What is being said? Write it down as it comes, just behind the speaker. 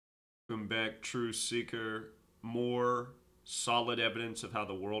Welcome back, True Seeker. More solid evidence of how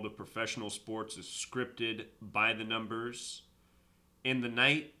the world of professional sports is scripted by the numbers. In the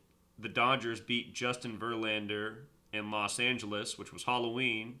night, the Dodgers beat Justin Verlander in Los Angeles, which was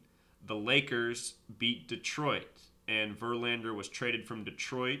Halloween. The Lakers beat Detroit, and Verlander was traded from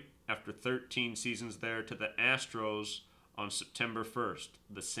Detroit after 13 seasons there to the Astros on September 1st,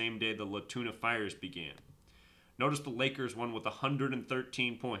 the same day the Tuna fires began. Notice the Lakers won with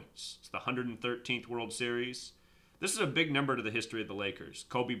 113 points. It's the 113th World Series. This is a big number to the history of the Lakers.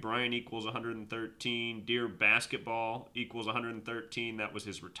 Kobe Bryant equals 113. Dear Basketball equals 113. That was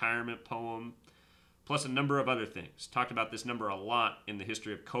his retirement poem. Plus a number of other things. Talked about this number a lot in the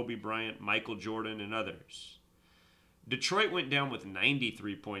history of Kobe Bryant, Michael Jordan, and others. Detroit went down with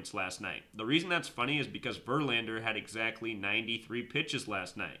 93 points last night. The reason that's funny is because Verlander had exactly 93 pitches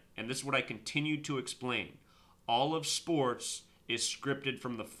last night. And this is what I continue to explain. All of sports is scripted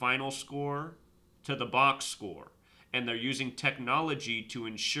from the final score to the box score. And they're using technology to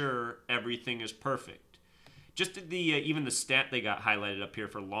ensure everything is perfect. Just even the stat they got highlighted up here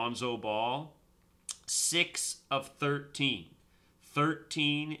for Lonzo Ball, 6 of 13.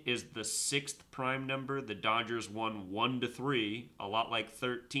 13 is the sixth prime number. The Dodgers won 1-3, a lot like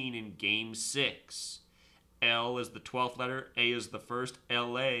 13 in Game 6. L is the 12th letter, A is the first,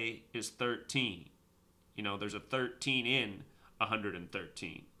 LA is 13. You know, there's a 13 in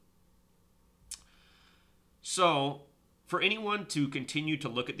 113. So, for anyone to continue to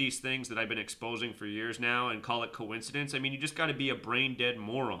look at these things that I've been exposing for years now and call it coincidence, I mean, you just got to be a brain-dead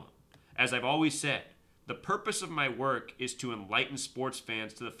moron. As I've always said, the purpose of my work is to enlighten sports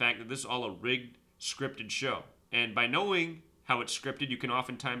fans to the fact that this is all a rigged, scripted show. And by knowing how it's scripted, you can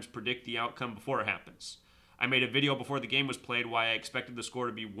oftentimes predict the outcome before it happens. I made a video before the game was played why I expected the score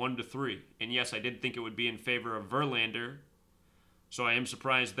to be 1-3. And yes, I did think it would be in favor of Verlander. So I am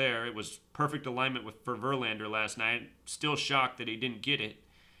surprised there. It was perfect alignment for Verlander last night. Still shocked that he didn't get it.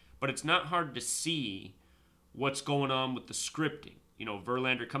 But it's not hard to see what's going on with the scripting. You know,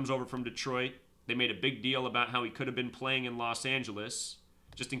 Verlander comes over from Detroit. They made a big deal about how he could have been playing in Los Angeles.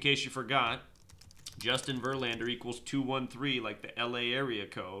 Just in case you forgot, Justin Verlander equals 213 like the LA area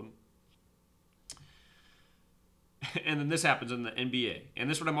code. And then this happens in the NBA. And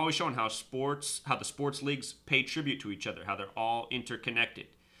this is what I'm always showing, how the sports leagues pay tribute to each other, how they're all interconnected.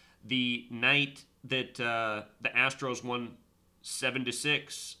 The night that the Astros won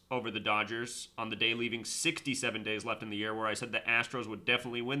 7-6 over the Dodgers on the day leaving 67 days left in the year, where I said the Astros would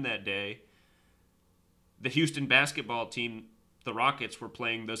definitely win that day, the Houston basketball team, the Rockets, were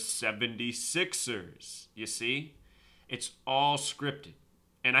playing the 76ers. You see? It's all scripted.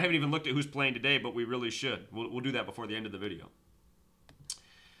 And I haven't even looked at who's playing today, but we really should. We'll do that before the end of the video.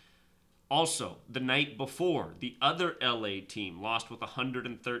 Also, the night before, the other LA team lost with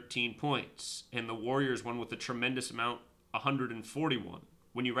 113 points, and the Warriors won with a tremendous amount, 141.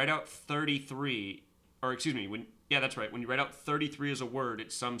 When you write out 33, or excuse me, when you write out 33 as a word,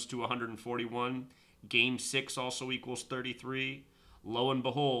 it sums to 141. Game 6 also equals 33. Lo and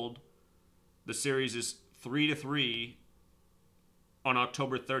behold, the series is 3-3 on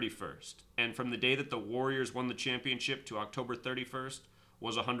October 31st. And from the day that the Warriors won the championship to October 31st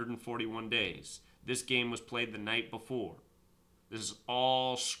was 141 days. This game was played the night before. This is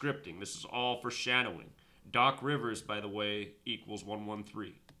all scripting. This is all foreshadowing. Doc Rivers, by the way, equals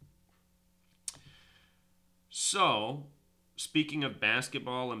 113. So, speaking of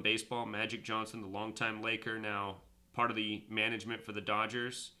basketball and baseball, Magic Johnson, the longtime Laker, now part of the management for the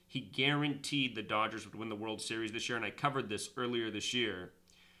Dodgers, he guaranteed the Dodgers would win the World Series this year, and I covered this earlier this year.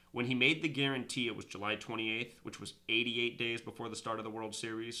 When he made the guarantee, it was July 28th, which was 88 days before the start of the World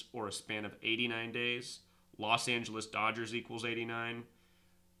Series, or a span of 89 days. Los Angeles Dodgers equals 89.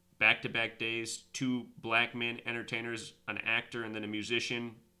 Back-to-back days, 2 black men entertainers, an actor and then a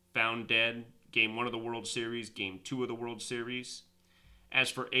musician, found dead. Game 1 of the World Series, Game 2 of the World Series. As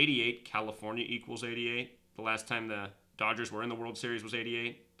for 88, California equals 88. The last time the Dodgers were in the World Series was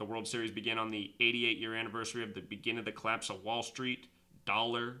 88. The World Series began on the 88-year anniversary of the beginning of the collapse of Wall Street.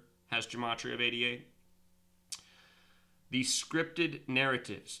 Dollar has gematria of 88. The scripted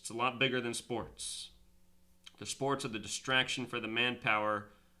narratives, it's a lot bigger than sports. The sports are the distraction for the manpower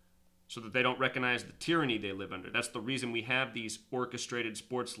so that they don't recognize the tyranny they live under. That's the reason we have these orchestrated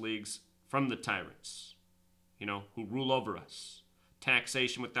sports leagues from the tyrants, who rule over us.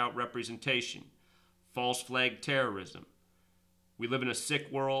 Taxation without representation. False flag terrorism. We live in a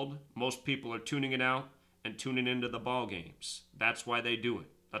sick world. Most people are tuning it out and tuning into the ball games. That's why they do it.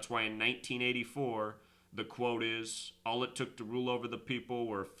 That's why in 1984, the quote is, all it took to rule over the people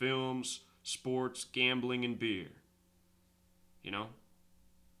were films, sports, gambling, and beer.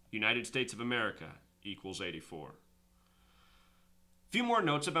 United States of America equals 84. A few more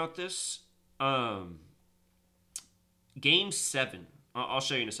notes about this. Game 7. I'll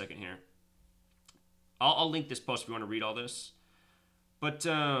show you in a second here. I'll link this post if you want to read all this. But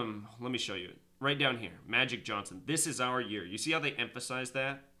let me show you. Right down here, Magic Johnson. This is our year. You see how they emphasize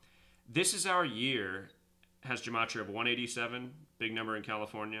that? This is our year has gematria of 187, big number in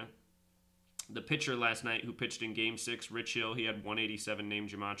California. The pitcher last night who pitched in Game 6, Rich Hill, he had 187 name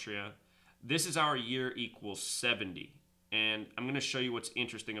gematria. This is our year equals 70. And I'm going to show you what's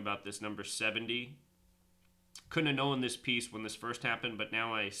interesting about this number 70. Couldn't have known this piece when this first happened, but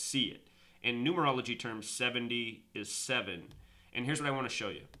now I see it. In numerology terms, 70 is 7. And here's what I want to show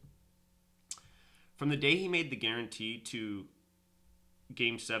you. From the day he made the guarantee to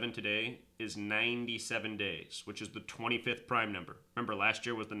Game 7 today is 97 days, which is the 25th prime number. Remember, last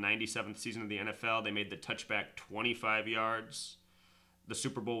year was the 97th season of the NFL. They made the touchback 25 yards. The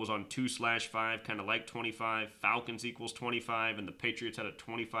Super Bowl was on 2/5, kind of like 25. Falcons equals 25, and the Patriots had a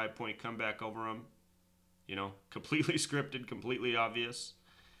 25-point comeback over them. You know, completely scripted, completely obvious.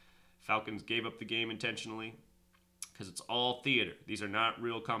 Falcons gave up the game intentionally because it's all theater. These are not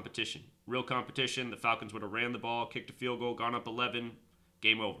real competition. Real competition, the Falcons would have ran the ball, kicked a field goal, gone up 11,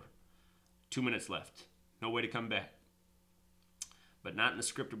 game over. 2 minutes left. No way to come back. But not in the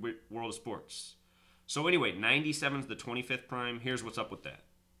scripted world of sports. So anyway, 97 is the 25th prime. Here's what's up with that.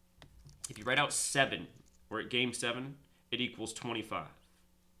 If you write out 7, we're at Game 7, it equals 25.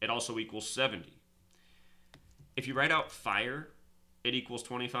 It also equals 70. If you write out fire, it equals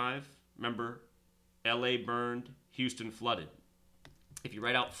 25. Remember, LA burned, Houston flooded. If you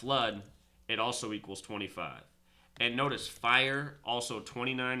write out flood, it also equals 25. And notice, fire, also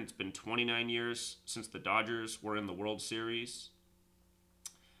 29. It's been 29 years since the Dodgers were in the World Series.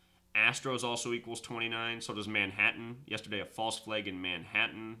 Astros also equals 29. So does Manhattan. Yesterday, a false flag in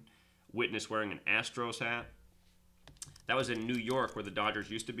Manhattan. Witness wearing an Astros hat. That was in New York, where the Dodgers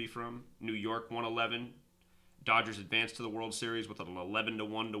used to be from. New York 111. Dodgers advanced to the World Series with an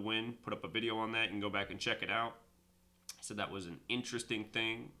 11-1 to win. Put up a video on that. You can go back and check it out. I said that was an interesting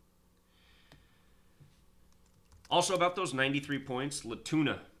thing. Also about those 93 points,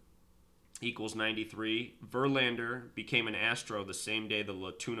 Tuna equals 93. Verlander became an Astro the same day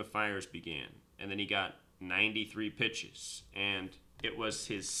the Tuna fires began. And then he got 93 pitches. And it was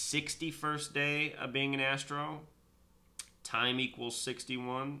his 61st day of being an Astro. Time equals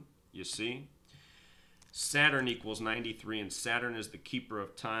 61, you see. Saturn equals 93, and Saturn is the keeper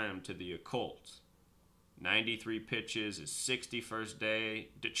of time to the occult. 93 pitches, his 61st day.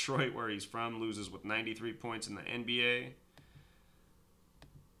 Detroit, where he's from, loses with 93 points in the NBA.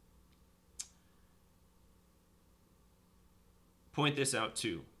 Point this out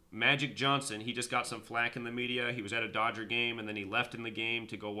too. Magic Johnson, he just got some flack in the media. He was at a Dodger game, and then he left in the game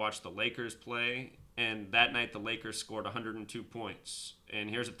to go watch the Lakers play. And that night, the Lakers scored 102 points. And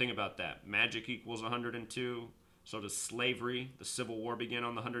here's the thing about that. Magic equals 102. So does slavery. The Civil War began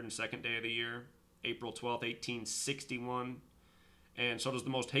on the 102nd day of the year, April 12th, 1861. And so does the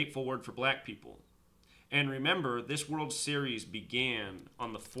most hateful word for black people. And remember, this World Series began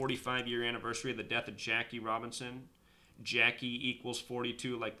on the 45-year anniversary of the death of Jackie Robinson. Jackie equals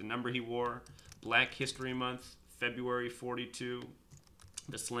 42, like the number he wore. Black History Month, February 42.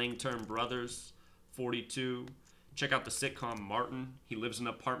 The slang term brothers, 42. Check out the sitcom Martin. He lives in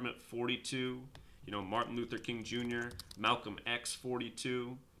apartment 42. You know, Martin Luther King Jr., Malcolm X,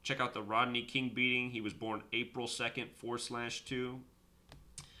 42. Check out the Rodney King beating. He was born April 2nd, 4/2.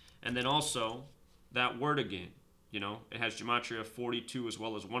 And then also, that word again. You know, it has gematria of 42 as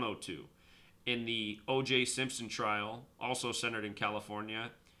well as 102. In the O.J. Simpson trial, also centered in California,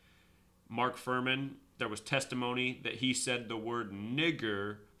 Mark Furman, there was testimony that he said the word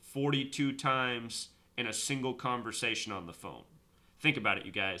nigger 42 times in a single conversation on the phone. Think about it,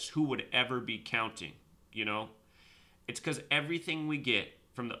 you guys. Who would ever be counting, you know? It's because everything we get,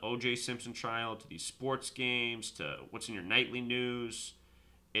 from the O.J. Simpson trial to these sports games to what's in your nightly news,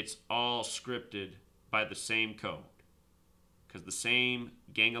 it's all scripted by the same code. Because the same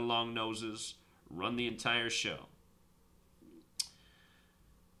gang of long noses run the entire show.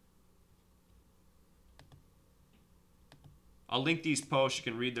 I'll link these posts. You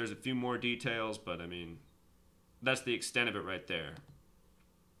can read. There's a few more details, but I mean, that's the extent of it right there.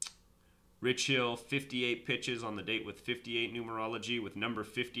 Rich Hill, 58 pitches on the date with 58 numerology, with number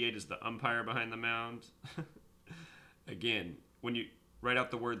 58 as the umpire behind the mound. Again, when you write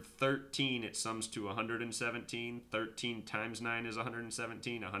out the word 13, it sums to 117. 13 times 9 is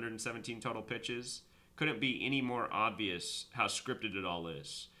 117. 117 total pitches. Couldn't be any more obvious how scripted it all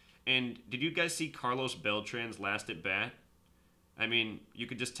is. And did you guys see Carlos Beltran's last at bat? I mean, you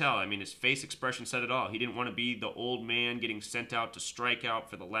could just tell. I mean, his face expression said it all. He didn't want to be the old man getting sent out to strike out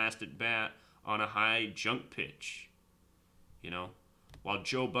for the last at bat on a high junk pitch. You know, while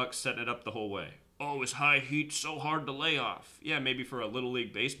Joe Buck's setting it up the whole way. Oh, his high heat's so hard to lay off. Yeah, maybe for a little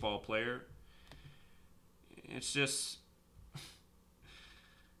league baseball player. It's just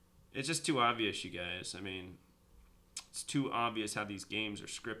too obvious, you guys. I mean, it's too obvious how these games are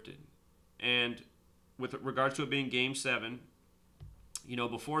scripted. And with regards to it being Game 7, you know,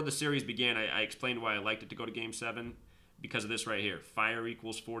 before the series began, I explained why I liked it to go to Game 7 because of this right here. Fire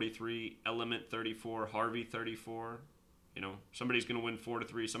equals 43, Element 34, Harvey 34. You know, somebody's going to win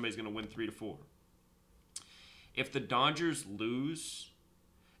 4-3, somebody's going to win 3-4. If the Dodgers lose,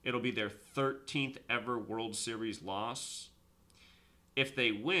 it'll be their 13th ever World Series loss. If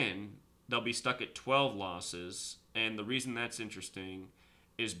they win, they'll be stuck at 12 losses. And the reason that's interesting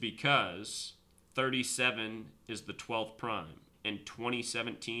is because 37 is the 12th prime. And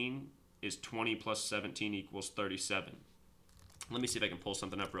 2017 is 20 plus 17 equals 37. Let me see if I can pull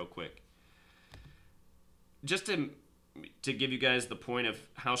something up real quick. Just to give you guys the point of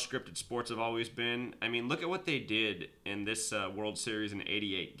how scripted sports have always been, I mean, look at what they did in this World Series in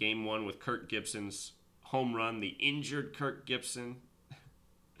 '88. Game 1 with Kirk Gibson's home run, the injured Kirk Gibson.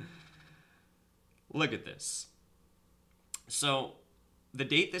 Look at this. So, the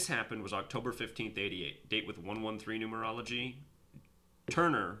date this happened was October 15th, '88. Date with 113 numerology.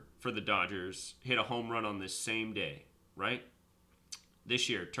 Turner, for the Dodgers, hit a home run on this same day, right? This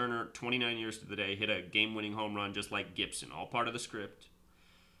year, Turner, 29 years to the day, hit a game-winning home run just like Gibson, all part of the script.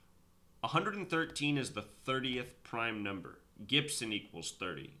 113 is the 30th prime number. Gibson equals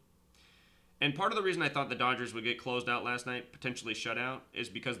 30. And part of the reason I thought the Dodgers would get closed out last night, potentially shut out, is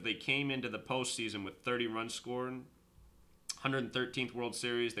because they came into the postseason with 30 runs scored. 113th World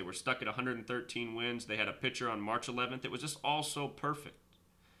Series. They were stuck at 113 wins. They had a pitcher on March 11th. It was just all so perfect.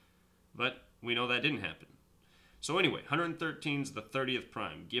 But we know that didn't happen. So anyway, 113 is the 30th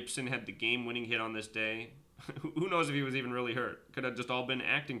prime. Gibson had the game-winning hit on this day. Who knows if he was even really hurt? Could have just all been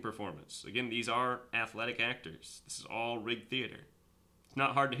acting performance. Again, these are athletic actors. This is all rigged theater. It's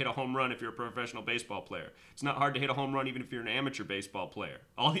not hard to hit a home run if you're a professional baseball player. It's not hard to hit a home run even if you're an amateur baseball player.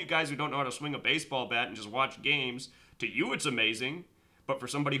 All you guys who don't know how to swing a baseball bat and just watch games, to you it's amazing. But for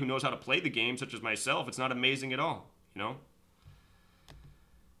somebody who knows how to play the game, such as myself, it's not amazing at all, you know?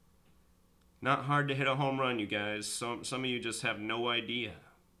 Not hard to hit a home run, you guys. Some of you just have no idea.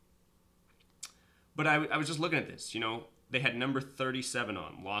 But I was just looking at this, you know. They had number 37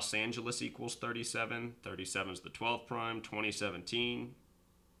 on. Los Angeles equals 37. 37 is the 12th prime, 2017.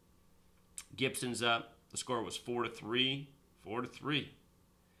 Gibson's up. The score was 4-3. 4-3.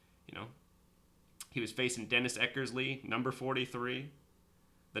 You know. He was facing Dennis Eckersley, number 43.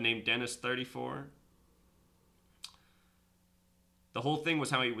 The name Dennis 34. The whole thing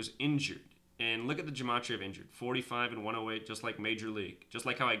was how he was injured. And look at the gematria of injured. 45 and 108, just like Major League. Just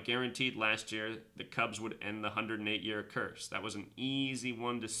like how I guaranteed last year the Cubs would end the 108-year curse. That was an easy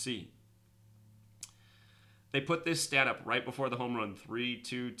one to see. They put this stat up right before the home run.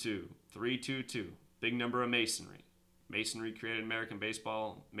 3-2-2. 3-2-2. Big number of masonry. Masonry created American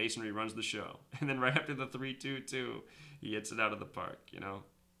baseball. Masonry runs the show. And then right after the 3-2-2, he hits it out of the park, you know.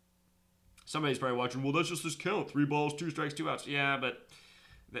 Somebody's probably watching, well, that's just this count. 3 balls, 2 strikes, 2 outs. Yeah, but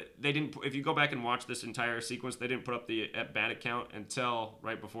they didn't. If you go back and watch this entire sequence, they didn't put up the at-bat count until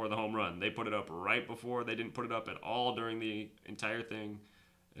right before the home run. They put it up right before. They didn't put it up at all during the entire thing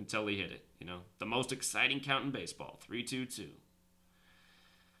until he hit it. You know, the most exciting count in baseball, 3-2-2.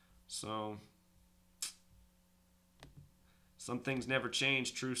 So some things never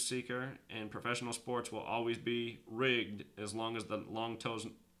change, truth seeker, and professional sports will always be rigged as long as the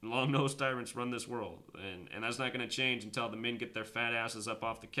long-nosed tyrants run this world. And that's not going to change until the men get their fat asses up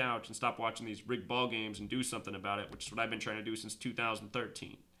off the couch and stop watching these rigged ball games and do something about it, which is what I've been trying to do since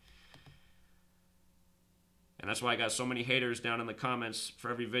 2013. And that's why I got so many haters down in the comments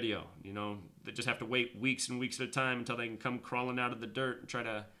for every video. You know, they just have to wait weeks and weeks at a time until they can come crawling out of the dirt and try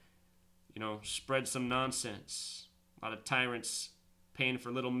to, you know, spread some nonsense. A lot of tyrants paying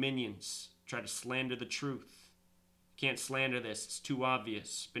for little minions, try to slander the truth. Can't slander this. It's too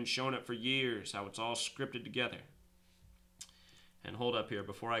obvious. Been showing it for years, how it's all scripted together. And hold up here.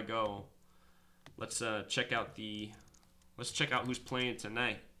 Before I go, let's check out who's playing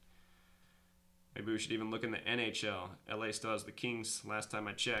tonight. Maybe we should even look in the NHL. LA still has the Kings last time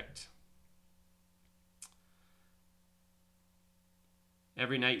I checked.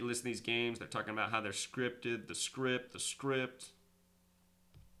 Every night you listen to these games, they're talking about how they're scripted, the script.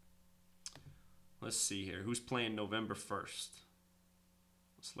 Let's see here. Who's playing November 1st?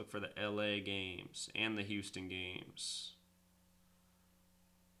 Let's look for the LA games and the Houston games.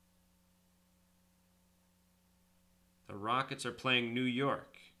 The Rockets are playing New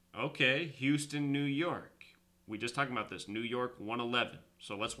York. Okay, Houston, New York. We just talked about this. New York 111.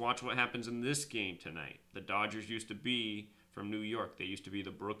 So let's watch what happens in this game tonight. The Dodgers used to be from New York. They used to be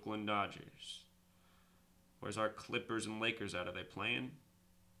the Brooklyn Dodgers. Where's our Clippers and Lakers at? Are they playing?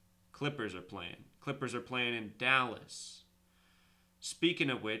 Clippers are playing. Clippers are playing in Dallas. Speaking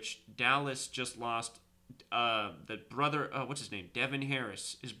of which, Dallas just lost the brother, what's his name? Devin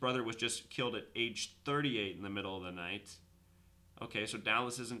Harris. His brother was just killed at age 38 in the middle of the night. Okay, so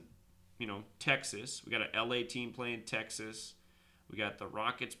Dallas isn't, Texas. We got an LA team playing Texas. We got the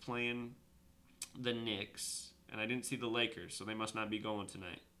Rockets playing the Knicks. And I didn't see the Lakers, so they must not be going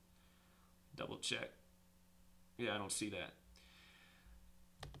tonight. Double check. Yeah, I don't see that.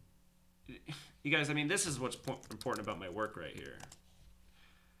 You guys, this is what's important about my work right here.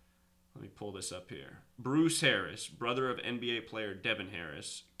 Let me pull this up here. Bruce Harris, brother of NBA player Devin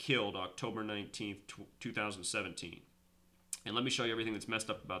Harris, killed October 19th, 2017. And let me show you everything that's messed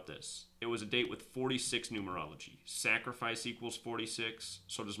up about this. It was a date with 46 numerology. Sacrifice equals 46,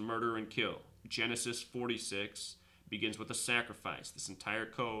 so does murder and kill. Genesis 46 begins with a sacrifice. This entire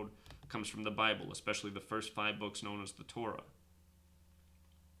code comes from the Bible, especially the first 5 books known as the Torah.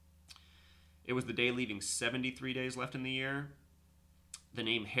 It was the day leaving 73 days left in the year. The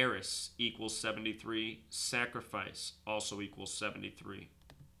name Harris equals 73. Sacrifice also equals 73.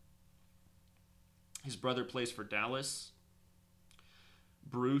 His brother plays for Dallas.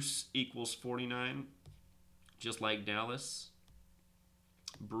 Bruce equals 49, just like Dallas.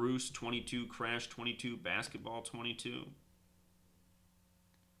 Bruce 22, Crash 22, Basketball 22.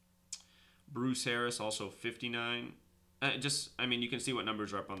 Bruce Harris also 59. You can see what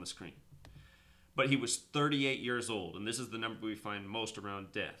numbers are up on the screen. But he was 38 years old, and this is the number we find most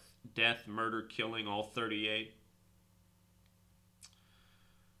around death. Death, murder, killing, all 38.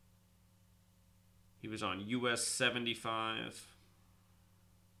 He was on US 75.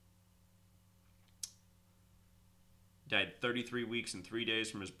 Died 33 weeks and 3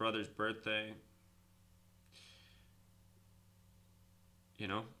 days from his brother's birthday.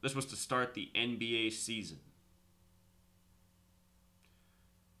 This was to start the NBA season.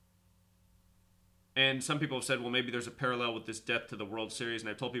 And some people have said, well, maybe there's a parallel with this death to the World Series. And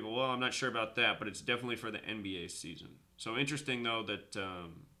I've told people, well, I'm not sure about that, but it's definitely for the NBA season. So interesting, though, that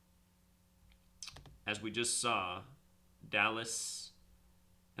as we just saw, Dallas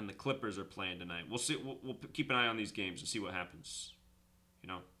and the Clippers are playing tonight. We'll see. We'll keep an eye on these games and see what happens.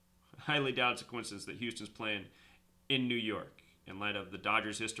 Highly doubt it's a coincidence that Houston's playing in New York in light of the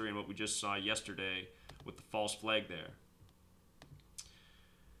Dodgers' history and what we just saw yesterday with the false flag there.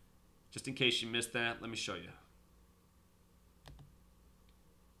 Just in case you missed that, let me show you.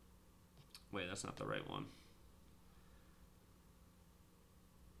 Wait, that's not the right one.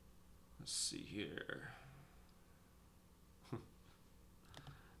 Let's see here.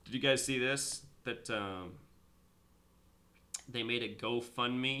 Did you guys see this? That they made a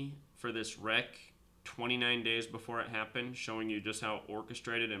GoFundMe for this wreck 29 days before it happened, showing you just how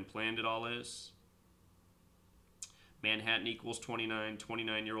orchestrated and planned it all is. Manhattan equals 29,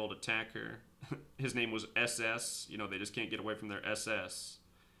 29-year-old attacker. His name was SS. They just can't get away from their SS.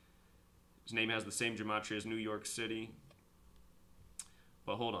 His name has the same gematria as New York City.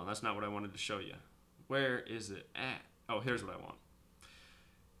 But hold on, that's not what I wanted to show you. Where is it at? Oh, here's what I want.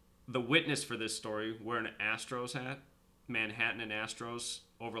 The witness for this story wearing an Astros hat. Manhattan and Astros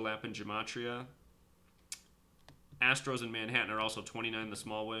overlap in gematria. Astros and Manhattan are also 29 the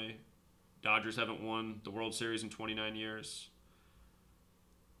small way. Dodgers haven't won the World Series in 29 years.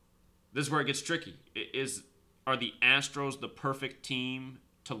 This is where it gets tricky. Are the Astros the perfect team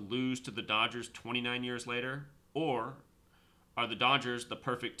to lose to the Dodgers 29 years later? Or are the Dodgers the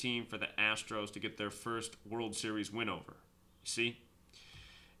perfect team for the Astros to get their first World Series win over? You see?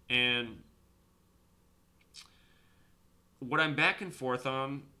 And what I'm back and forth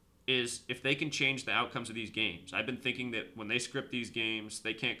on is if they can change the outcomes of these games. I've been thinking that when they script these games,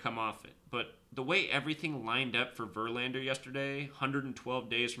 they can't come off it. But the way everything lined up for Verlander yesterday, 112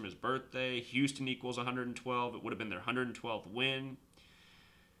 days from his birthday, Houston equals 112, it would have been their 112th win.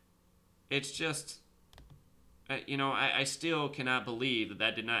 It's just, I still cannot believe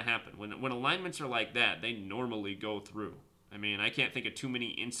that did not happen. When alignments are like that, they normally go through. I can't think of too many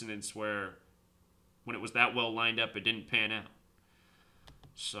incidents where when it was that well lined up, it didn't pan out.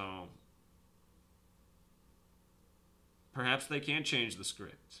 So, perhaps they can change the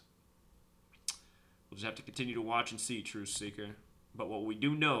script. We'll just have to continue to watch and see, Truth Seeker. But what we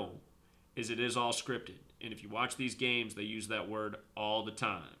do know is it is all scripted. And if you watch these games, they use that word all the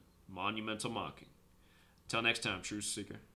time. Monumental mocking. Until next time, Truth Seeker.